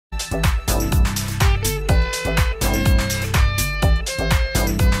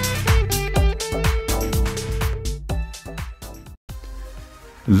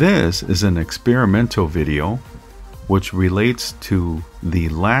This is an experimental video which relates to the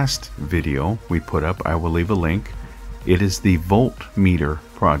last video we put up. I will leave a link. It is the voltmeter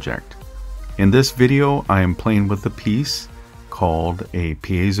project. In this video, I am playing with a piece called a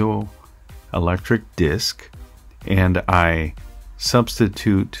piezo electric disc, and I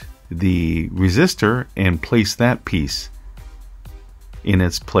substitute the resistor and place that piece in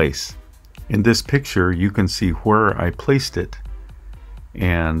its place. In this picture, you can see where I placed it.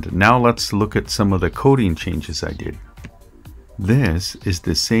 And now let's look at some of the coding changes I did. This is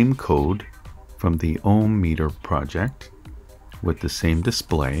the same code from the ohm meter project with the same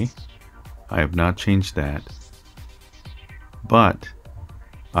display. I have not changed that, but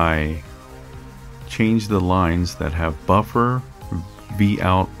I changed the lines that have buffer, V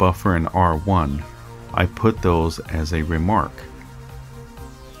out, buffer, and R1. I put those as a remark.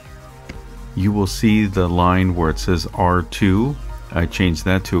 You will see the line where it says R2. I changed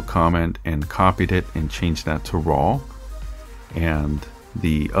that to a comment and copied it and changed that to raw. And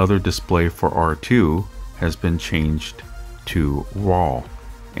the other display for R2 has been changed to raw.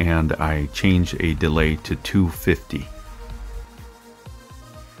 And I changed a delay to 250.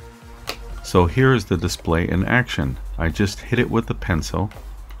 So here is the display in action. I just hit it with the pencil,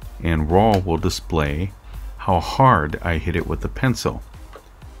 and raw will display how hard I hit it with the pencil.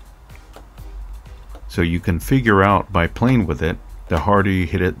 So you can figure out by playing with it, the harder you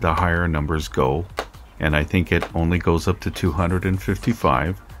hit it, the higher numbers go. And I think it only goes up to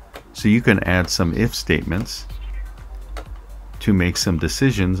 255. So you can add some if statements to make some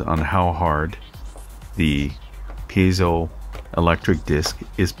decisions on how hard the piezo electric disc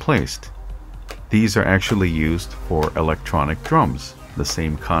is placed. These are actually used for electronic drums, the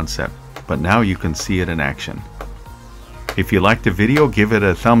same concept, but now you can see it in action. If you liked the video, give it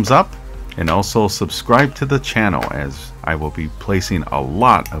a thumbs up. And also subscribe to the channel, as I will be placing a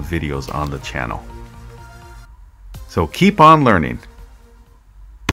lot of videos on the channel. So keep on learning.